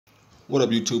What up,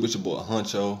 YouTube? It's your boy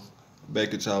Huncho.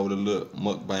 Back at y'all with a little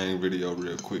mukbang video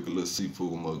real quick, a little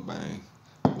seafood mukbang.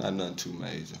 Not nothing too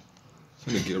major.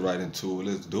 Finna get right into it.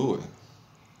 Let's do it.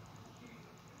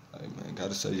 Hey man,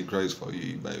 gotta say your grace before you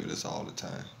eat, baby. That's all the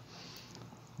time.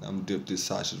 Now I'm gonna dip this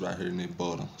sausage right here in that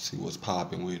butter. See what's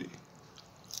popping with it.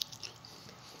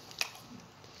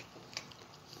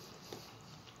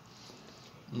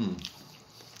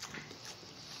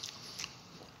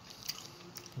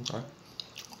 Okay.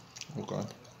 Okay.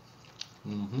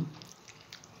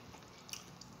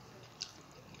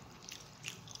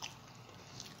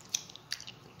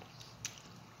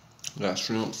 Got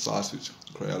shrimp, sausage,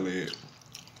 crab leg,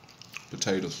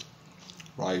 potatoes,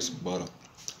 rice, butter.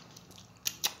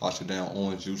 Wash it down,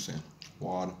 orange juice and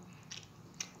water.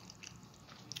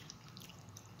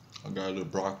 I got a little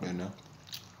broccoli in there.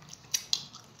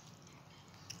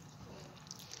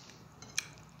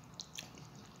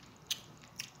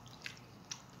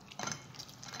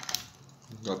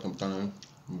 Got them things,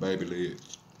 baby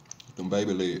legs. Them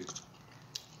baby legs.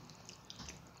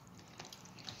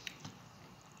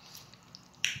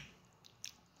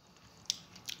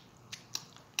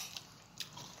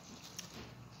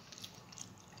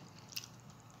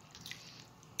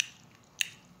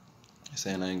 They're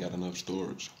saying I ain't got enough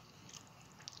storage.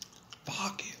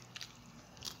 Fuck it.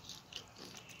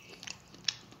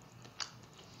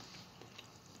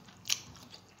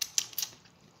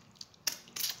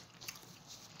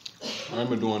 I ain't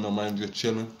been doing no man, just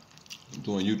chilling,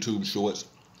 doing YouTube shorts,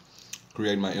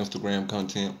 creating my Instagram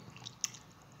content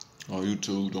on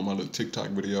YouTube, doing my little TikTok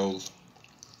videos.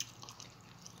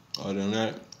 Other than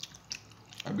that,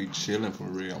 I be chilling for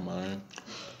real, man.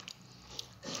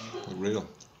 For real.